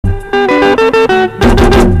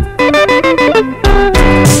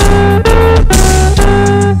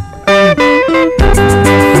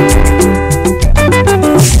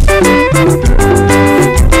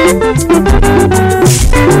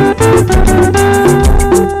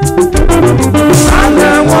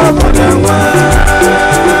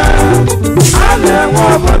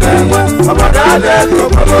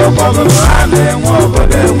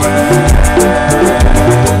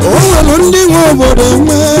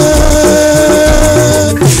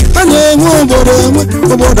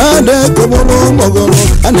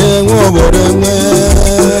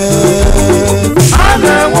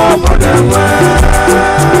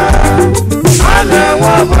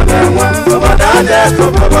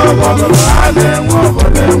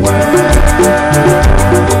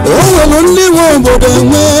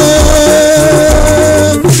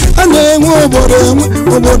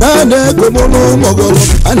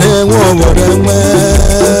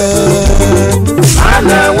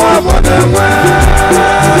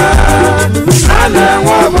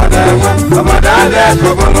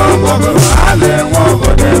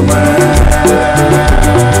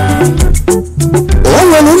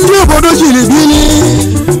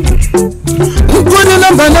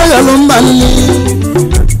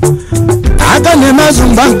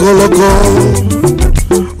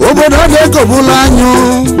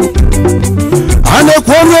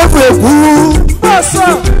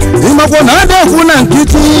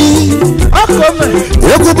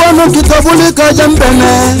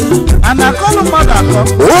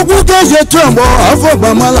Trumbo, Afro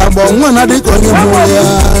Bamala, one of the Konya.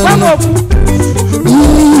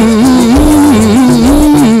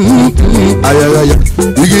 Ayaya,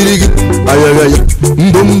 Igirigi, Ayaya,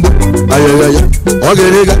 Mbumbo, Ayaya,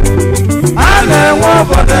 Ogeriga. I never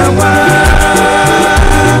for them.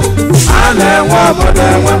 I never for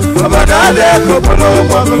them. But I never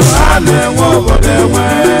for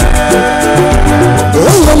them.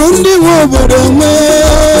 Oh, Mundi over them.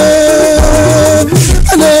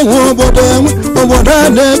 I never them. Over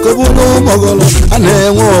that, Kobuno Mogolo. I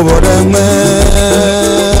never them.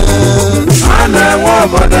 I never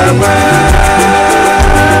for them.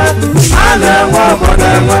 I never for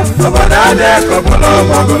them. Over that, Kobuno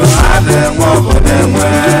Mogolo. I never for them.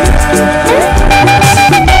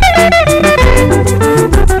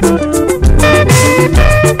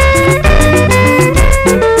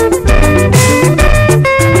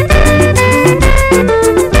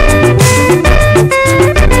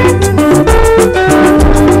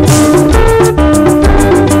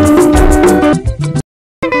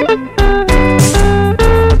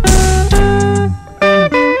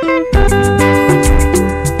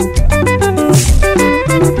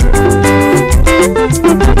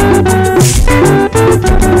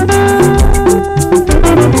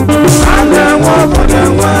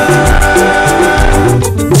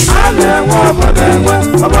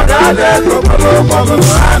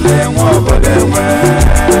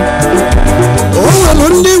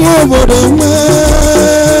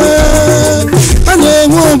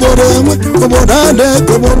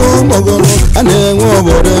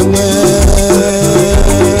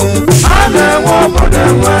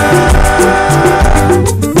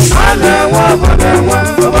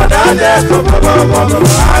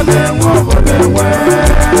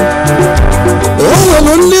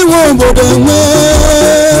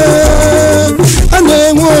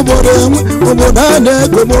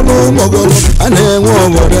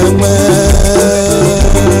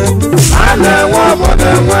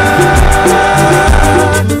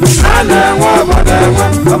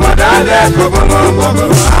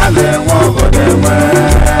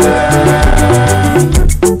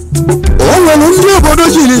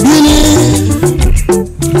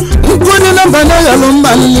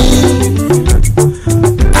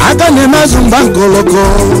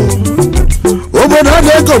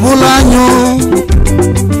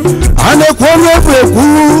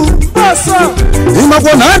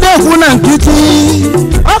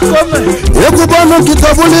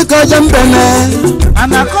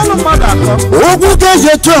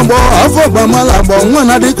 Trumbo, Afro Bamala, one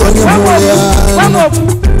of the Konya.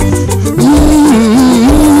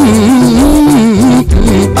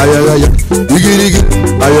 Ayaya, Igirigi,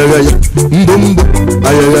 Ayaya, Mbumbo,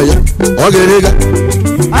 Ayaya, Ogeriga.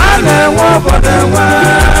 I never for them.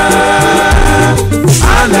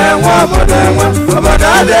 I never for them. But I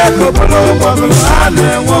never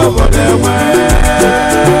for them.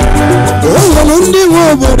 Oh, Mundi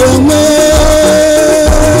over them.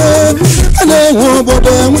 I never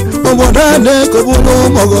them, over that, Kobuno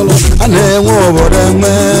Mogolo. I never them.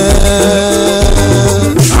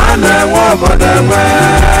 I never them.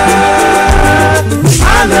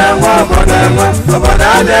 I never them. enwe obodo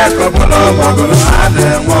adị ekọbụla ọgbọgụrụ adị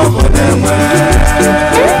enwe obodo enwe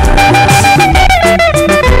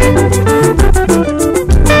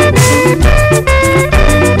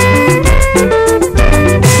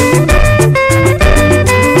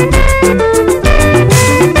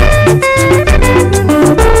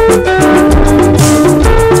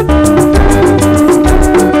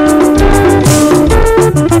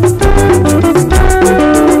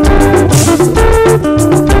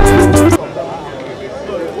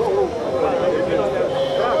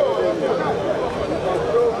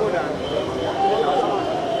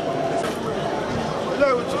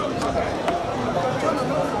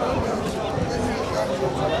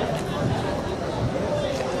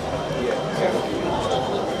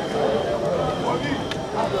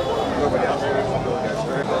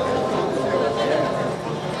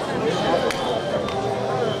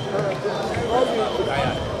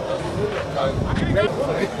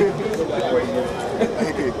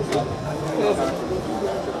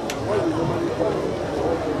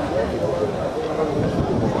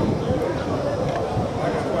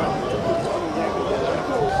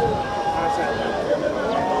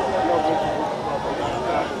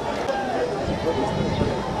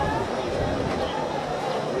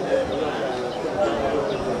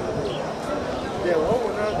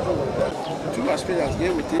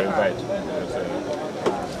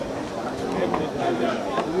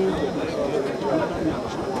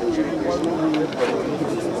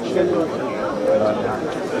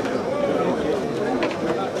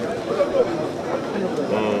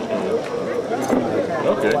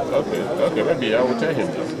Okay, maybe I will tell him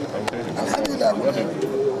this.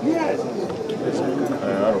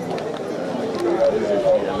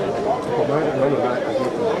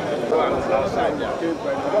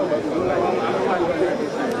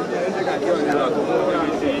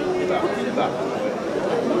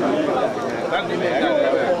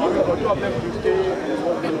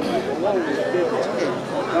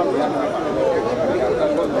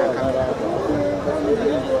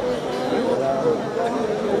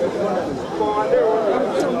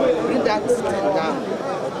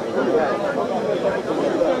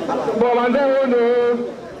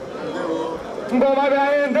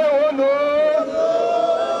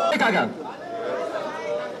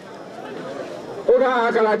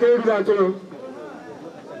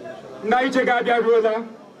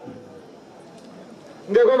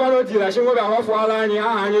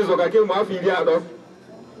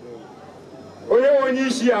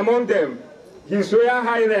 Among them, His Royal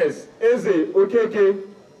Highness Eze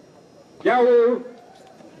B.O,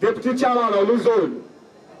 Deputy Chairman of Luzon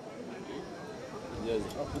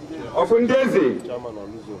of Ndeze.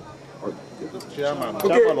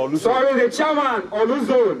 Okay, sorry, the Chairman of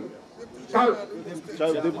Luzon,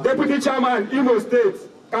 Deputy Chairman Imo State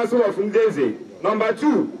Council of Ndeze. Number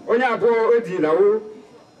 2, Onyabo Odilawo,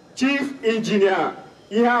 Chief Engineer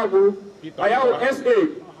Ihabu Ayawo SA.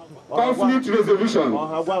 Conflict resolution.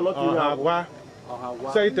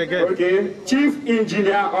 Say it again. Okay. Chief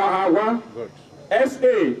Engineer Ohawa,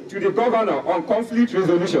 SA to the Governor on conflict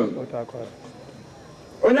resolution.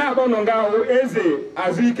 Onyabo Nongao Eze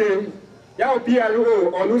Azike, Yao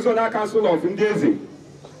PRO on Luzona Council of Ndeze.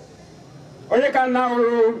 Onyeka now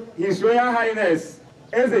His Royal Highness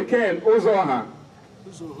Eze Ken Ozoha.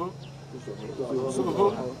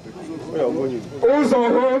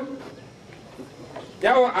 Ozoho.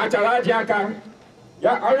 Yao Acharaji Aka.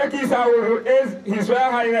 Ya Araki Sauru is His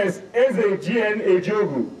Royal Highness Eze GN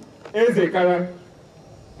Ejogu. Eze Kara.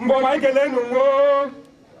 Mbo Michael Nungo.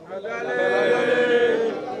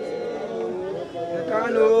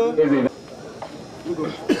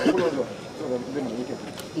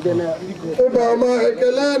 Obama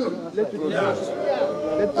Ekelen.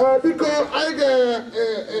 Because I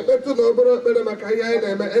get to know better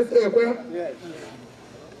Makaya and S.A.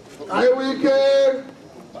 I will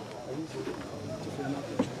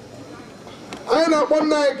I know one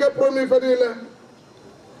night kept from me for the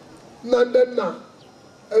Nandana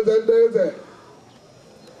as then there's a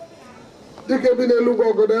Dicabine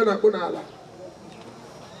Lugo Godana Punala.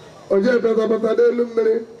 Oje Pata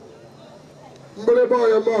Lumere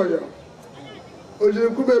Mboleboya Moya Oje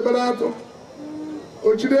Kube Barato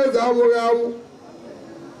Ochide Zamu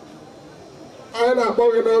I know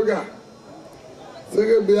Boganoga.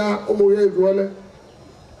 Sige bia omoye izuole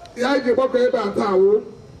ya je gbako ebe atawo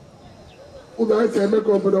uda ise eme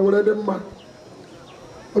ko obodo were dị mma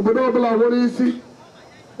obodo ọbụla nwere isi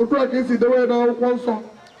otu aka isi dewe na akwụkwọ nsọ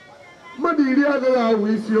mmadụ iri agaghị ahụ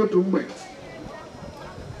isi otu mgbe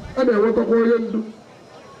a na-enwetakwa onye ndu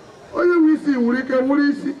onye nwe isi nwere ike nwere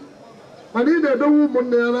isi mana ị na-edowe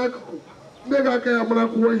ụmụnne ya n'akụkụ ndị ga-aka ya mara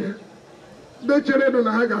kwuo ihe ndị chere nụ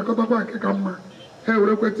na ha ga-akọtakwa nke ka mma ha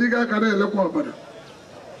were kweta ịga aka na-elekwa obodo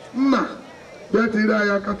nna bịa tiri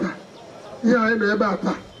anyị aka taa ihe anyị nọ ebe a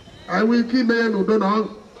taa anyị nwee ike ime ya n'udo na ọṅụ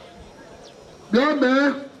bịa mee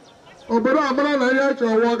obodo amara na ihe a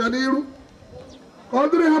chọrọ ụwa ọganiru ka ọ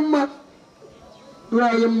dịrị ha mma dịrị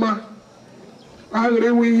anyị mma ka ha ghara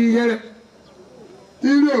inwe ihe ihere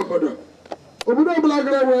tiri obodo ọbụla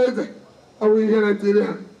gara enwe eze ọwụ ihere tiri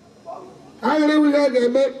ha ha ghara inwe ihe a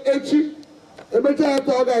ga-eme echi emecha ya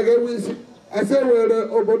taa ọ ga-aga enwe isi asị were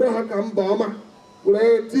obodo ha ka mba ọma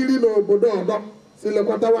were tiri n'obodo ọdọ si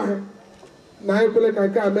lekwatawa ha na anyị kwele ka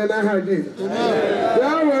nke a mee n'aha Jizọs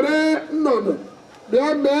bịa were nnọdụ bịa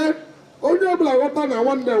mee onye ọbụla ghọta na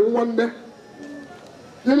nwanne nwanne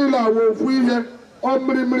jirila awa ofu ihe ọ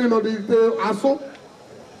mmiri mmiri nọdịte asụ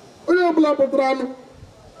onye ọbụla pụtara anụ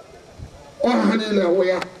ọha ha niile nwụ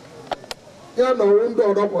ya na ọnwụ ndị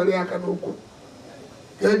ọdọ kwere aka n'ukwu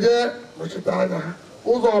ka eje nọchite anya ha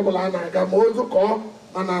ụzọ ọbụla a na-aga ma nzukọ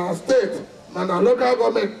ma na steeti ma na lokal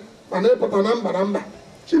gọọmenti ma na ịpụta na mba na mba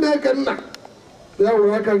Chineke nna bịa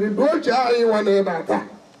were aka gị duo chee anyị nwa na ebe a taa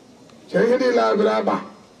chee ihe niile a bịara aba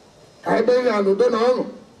ka ebe ihe a n'udo na ọṅụ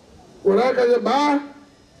were aka gị baa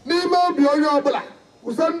n'ime obi onye ọbụla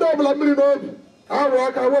kwụsa ndị ọbụla mmiri n'obi ka ha were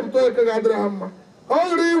aka wepụta eke ga-adịrị ha mma ọ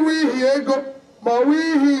ghara iwe ihi ego ma ọwụ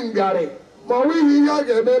ihi ngarị ma ọwụ ihi ihe a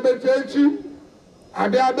ga-eme emechi echi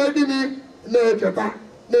abịa be gịnị na-echeta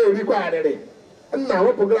na-erikwa arịrị nna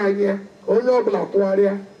wepụgara anyị ya ka onye ọbụla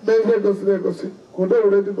tụgharịa mee ihe gosiri egosi ka udo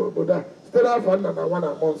were dị n'obodo a site n'afọ nna na nwa na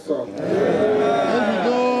mmụọ nsọ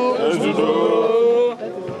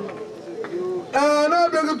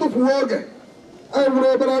na-abịaghị tụfuo oge anyị hụrụ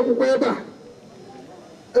obere akwụkwọ ebe a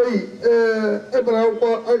ebere akwụkwọ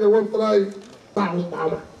a ga-ewepụtara anyị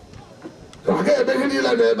gbamgbama a ga-ebe ihe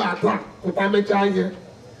niile na ebe a taa pụta mechaa ihe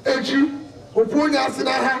echi ofu onye asị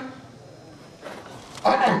na ha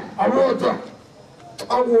ọrụ otu a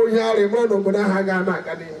ọgwụ onye ara mara na obodo ahụ ga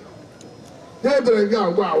na-aga n'ihu ya edere gị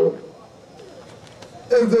agwa awụ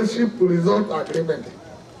Ezeship Resort Agreement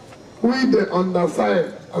with the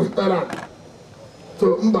undersigned aspirant to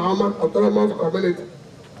Mbama Autonomous Community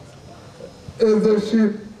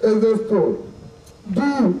Ezeship Ezestone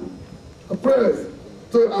do press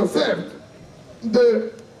to accept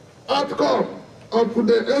the outcome of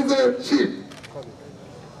the Ezeship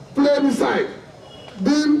plebescite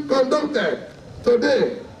being conducted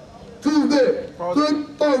today, Tuesday,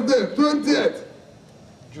 Thursday, 20th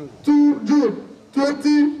June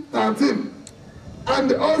 2013,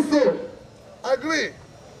 and also agree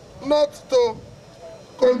not to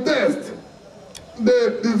contest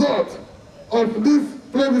the result of this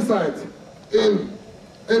plebiscite in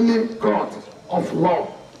any court of law.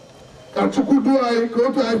 Ka Chukwu duo anyị ka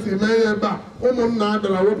otu anyị si mee ihe ebe a ụmụnna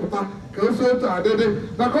bịara wepụta ka o si otu adịdị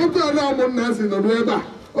maka otu a na ụmụnna si nọdụ ebe a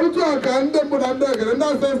otu a ka ndị mbụ na ndị egere ndị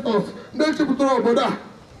ancestors ndị chịpụtara obodo a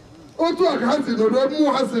otu a ka ha si nọdụ ebe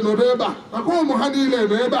mmụọ ha si nọdụ ebe a maka ụmụ ha niile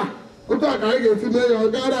nọ ebe a otu a ka anyị ga-esi mee ya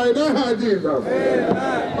ọ gara anyị n'aha Jizọs.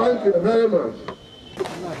 Thank you very much.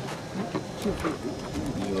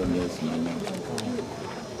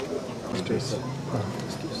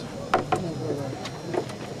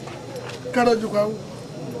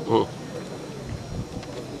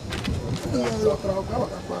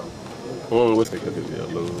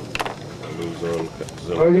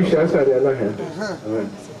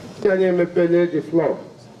 The floor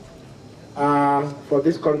for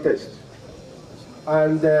this contest,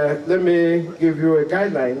 and let me give you a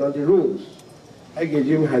guideline on the rules. I give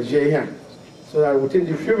you here, so that within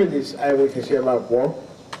the few minutes I will say about war.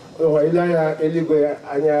 But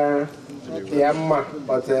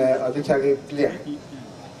clear.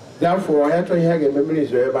 Therefore, I have to hear the memories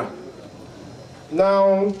forever.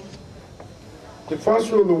 Now, the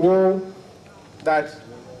first rule was that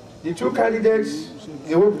the two candidates,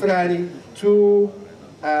 they will try two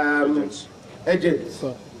agents.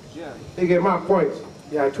 They gave my point.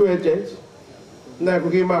 There are two agents. Now, I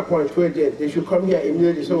give my point, two agents. They should come here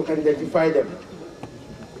immediately so we can identify them.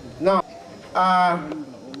 Now, I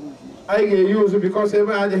can use it because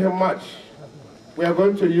every other have much. We are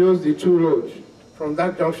going to use the two roads from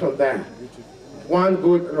that junction there. One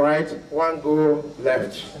go right, one go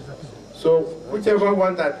left. So whichever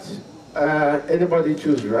one that anybody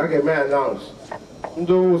chooses, I may announce.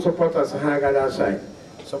 Those supporters hang on that side.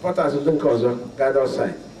 Supporters don't cause that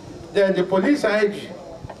outside. Then the police side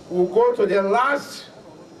will go to the last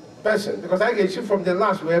person because I get you from the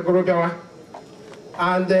last where Gorogawa.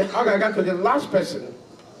 And then I got to the last person,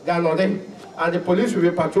 and the police will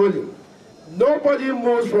be patrolling. Nobody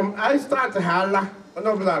moves from I start to Hala.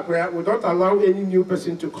 We don't allow any new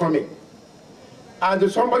person to come in.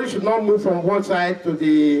 and somebody should not move from one side to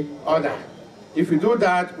the other. If you do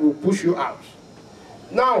that, we'll push you out.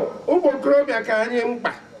 Now, we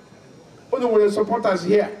support us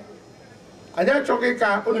here. And then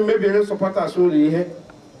maybe support us only here.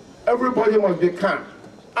 Everybody must be calm.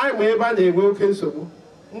 I'm able to work in so.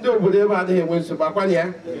 And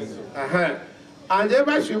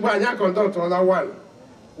ever should conduct another one.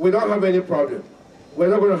 We don't have any problem. We're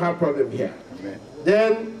not going to have problem here.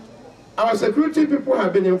 Then our security people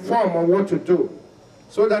have been informed on what to do.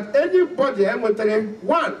 So that anybody,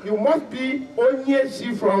 one, you must be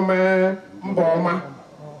Onyesi from Mboma.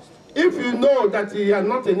 If you know that you are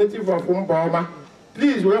not a native of Mboma,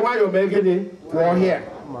 please, wherever you're making it, for here.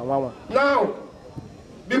 Now,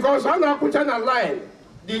 because on our Kuchana line,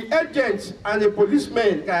 the agents and the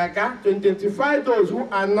policemen to identify those who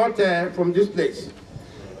are not from this place.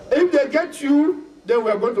 If they get you, then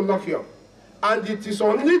we are going to lock you up. And it is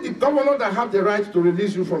only the governor that have the right to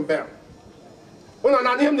release you from bail. So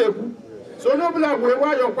nobody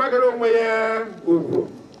why you're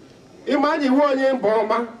imagine one in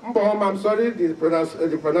Mboma, I'm sorry the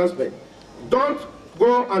pronouncement. Don't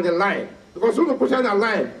go on the line. Because when you put on the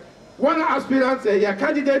line, one aspirant, your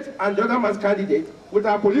candidate and the other man's candidate, with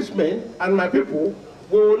our policemen and my people,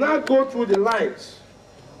 we will now go through the lines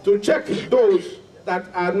to check those that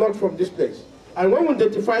are not from this place. And when we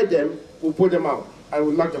identify them, we'll put them out and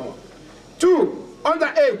we'll knock them out. 2,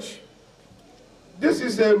 underage. This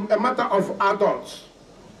is a matter of adults.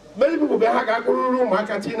 Many people be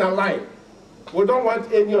marketing a line. We don't want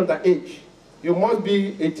any underage. You must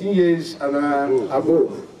be 18 years and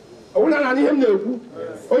above.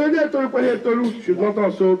 Should not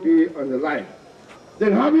also be on the line.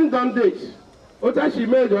 Then having done this, what she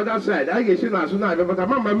made the other side, I guess but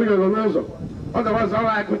I'm a million also. Otherwise, all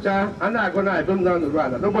I could and I don't down the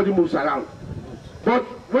run. Nobody moves around. But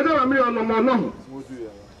whether I'm million or no,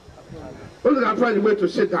 only I find a way to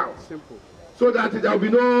sit down. So that there will be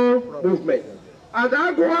no movement. And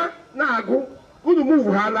I go, now go, to move,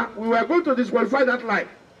 we were going to disqualify that line.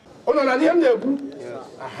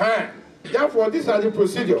 Therefore, these are the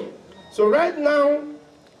procedure. So right now,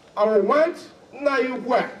 I want now you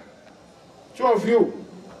work. 2 of you.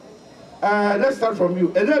 Let's start from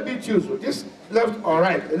you. A little bit choose. This left or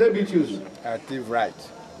right? A little bit choose. Active right.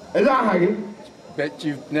 But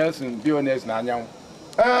Chief Nelson, be honest, Nanyanwu.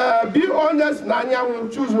 Be honest, Nanyanwu,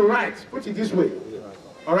 choose right. Put it this way.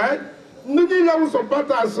 All right? Nini level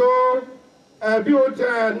supporters, so be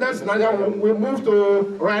honest, Nanyanwu, we move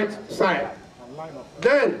to right side.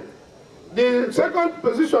 Then, the second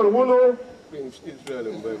position, we know Prince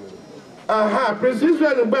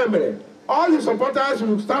Israel and Bemere. All the supporters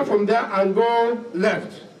will start from there and go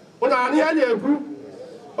left.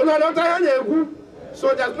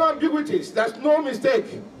 So there's no ambiguities, there's no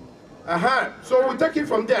mistake. So we take it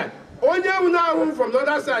from there. Only now from the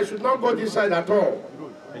other side should not go this side at all.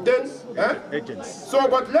 Then, agents. So,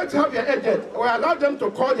 but let's have your agent. We allow them to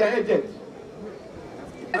call their agent.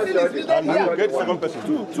 Get second person.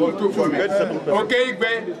 Two for me. Get second person. Okay,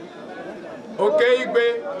 Igwe. Okay,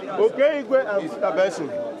 Igwe. Okay, Igwe and Peter Benson.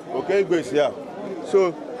 Okay, Igwe is here.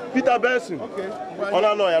 So, Peter Benson. Okay. On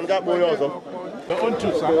and on, I'm going also.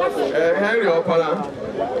 Henry Opara.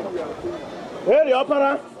 Henry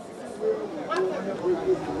Opara.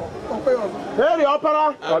 Henry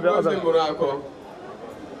Opara. Ngozi Murako.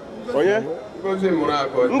 Oye? Ngozi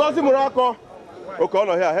Murako. Ngozi Murako. Okay,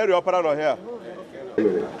 no here. Henry Opara no here.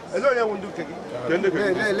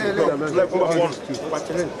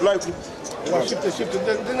 Shift.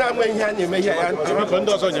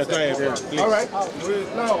 All right.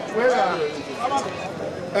 Now, where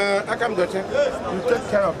Akam Doche, you take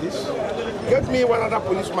care of this. Get me one other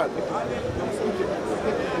policeman.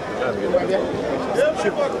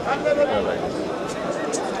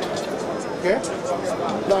 Okay?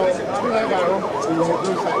 Now,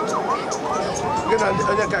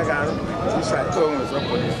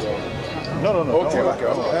 No.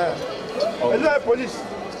 Okay. Police.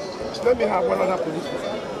 Let me have one other policeman.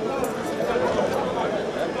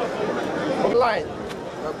 Line.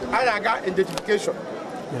 I got identification.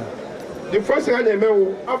 Yeah. The first thing I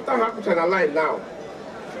know, after having a line now,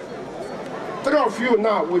 3 of you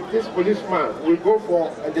now with this policeman will go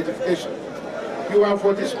for identification. You are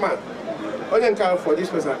for this man. Only can for this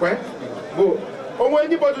person, right? Go. Or when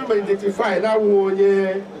anybody will identify, now we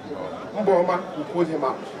put him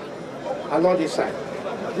out. And on this side.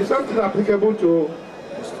 It's something applicable to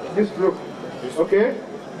this group. Okay?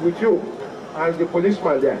 With you and the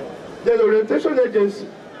policeman there. Then the orientation agency.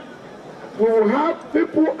 We will have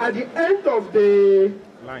people at the end of the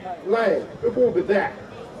line. People will be there.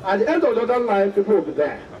 At the end of the other line, people will be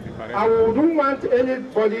there. I wouldn't want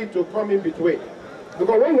anybody to come in between.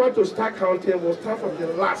 Because when we want to start counting, we'll start from the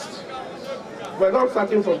last. We're not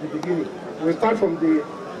starting from the beginning. We'll start from the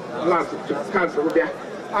last to count from there.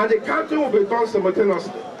 And the counting will be done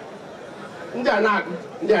simultaneously.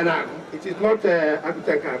 It is not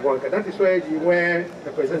that is where you wear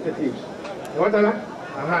representatives.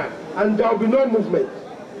 And there will be no movement.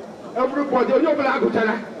 Everybody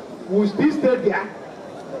will still stay there.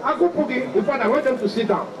 In fact, I want them to sit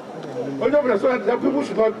down. So that the people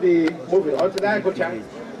should not be moving.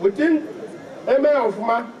 Within a minute of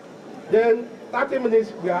ma, then 30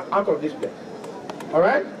 minutes we are out of this place.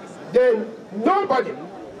 Alright? Then nobody,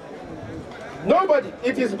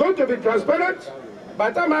 it is going to be transparent. By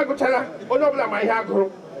the time I go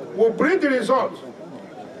to will bring the result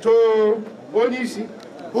to Onisi,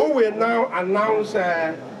 who will now announce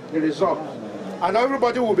the result. And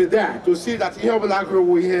everybody will be there to see that Ihobulagro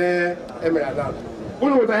will hear Emirate.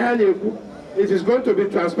 It is going to be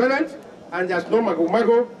transparent and there's no mago.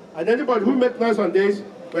 And anybody who makes noise on this,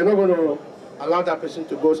 we're not going to allow that person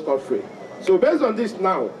to go scot-free. So based on this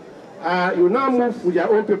now, you now move with your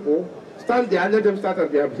own people, stand there, let them start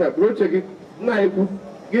at themselves. Go check it. Now you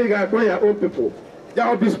get your own people. There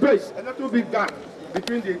will be space, a little bit gap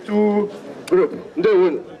between the two groups. They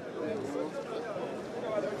will.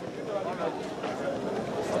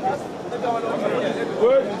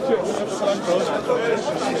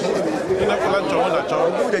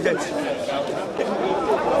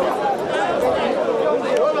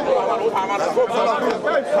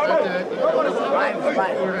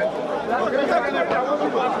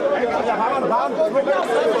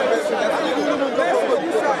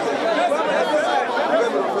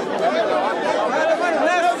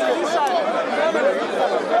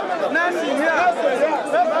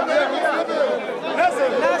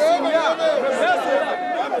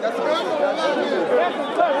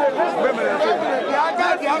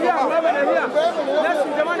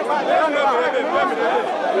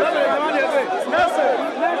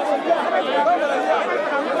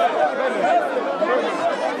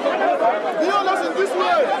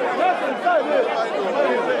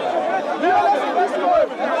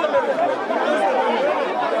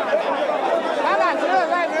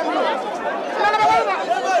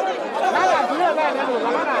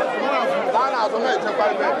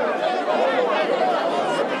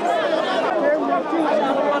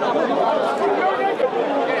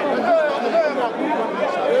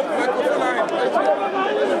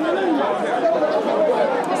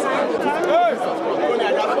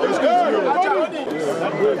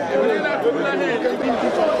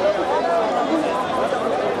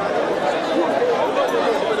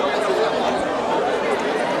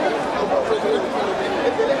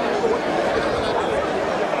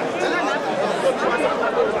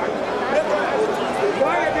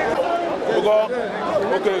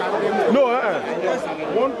 Okay. No,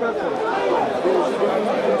 one person.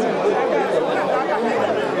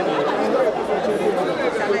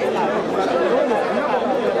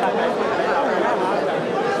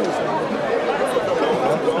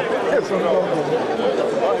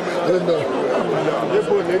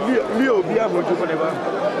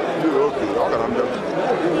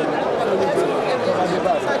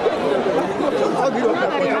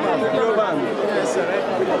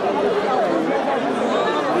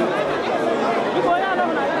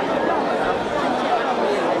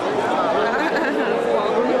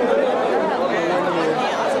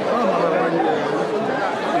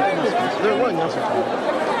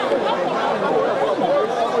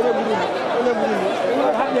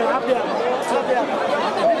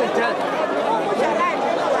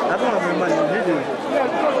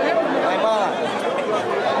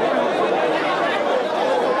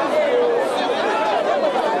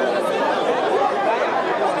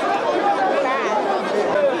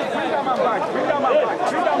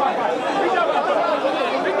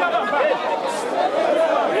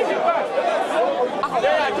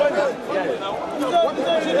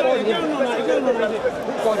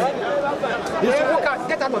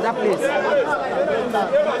 Get out of that place.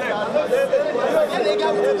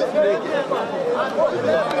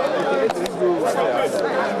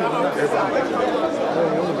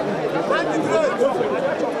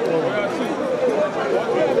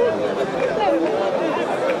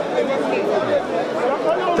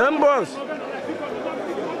 Tambos.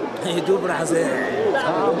 Itu berhasil.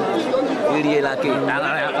 Dia lagi.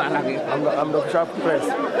 I'm the sharp press.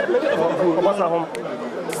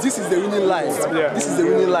 This is the winning line. Yeah. This is the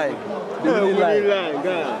winning line. The winning line.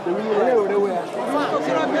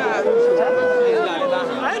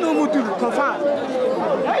 I know Mutul. Confirm.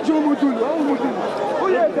 I know Mutul.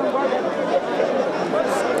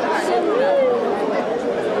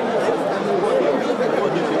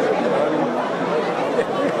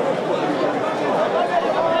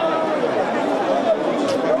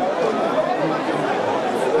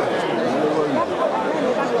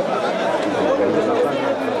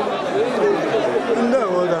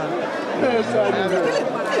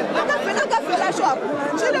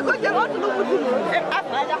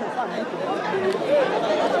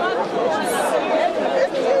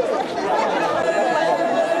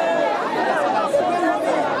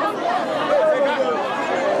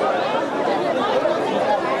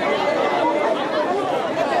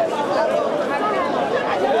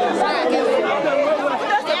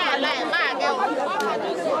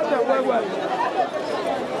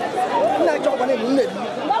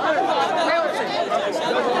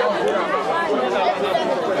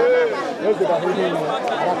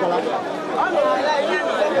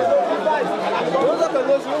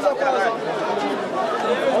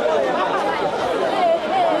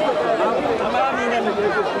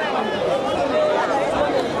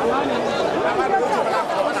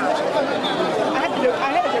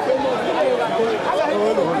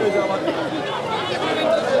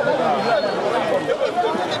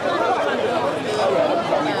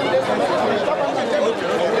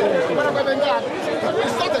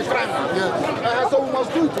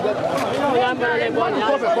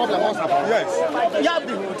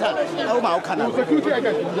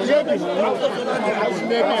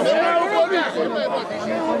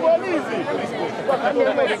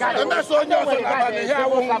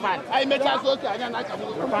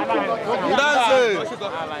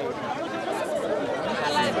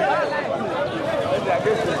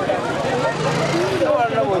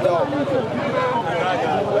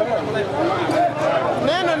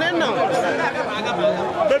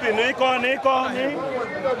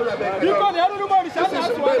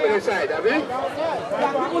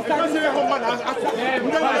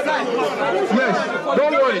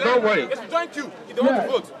 Don't worry. It's joint you. You don't want to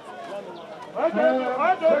vote.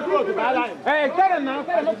 Hey, tell him now.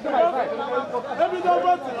 Tell him not to my side. Let me don't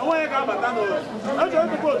vote. I want to go back. I don't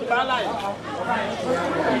want to vote.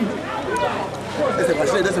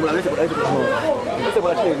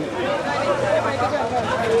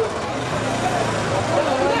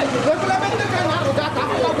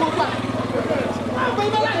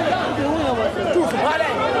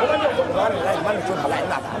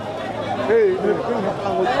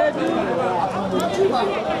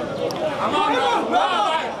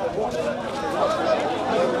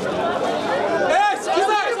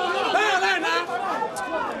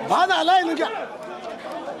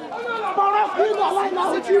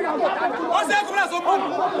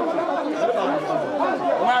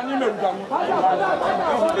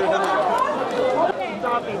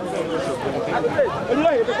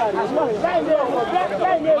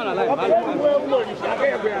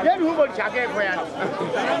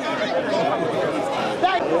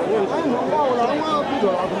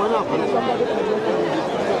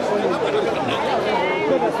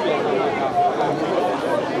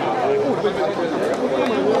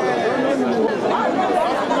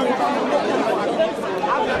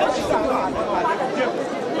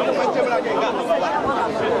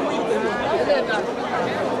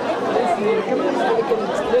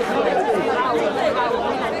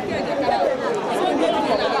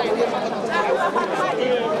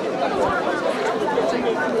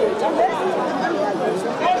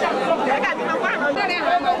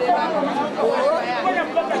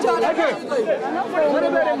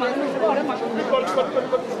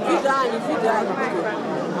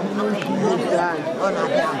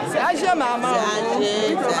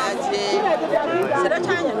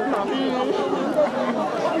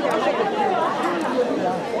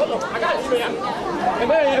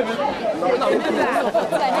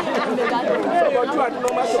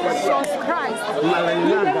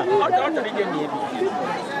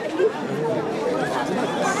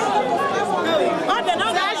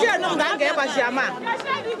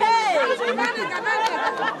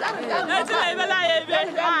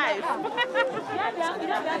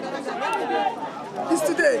 It's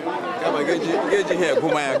today. Come on, get here. Go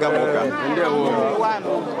my gamoka.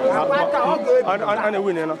 And a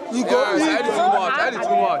winner. You go. I did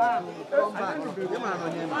too much.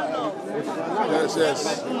 Yes.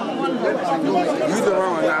 You the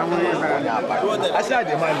one. I said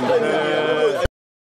the money.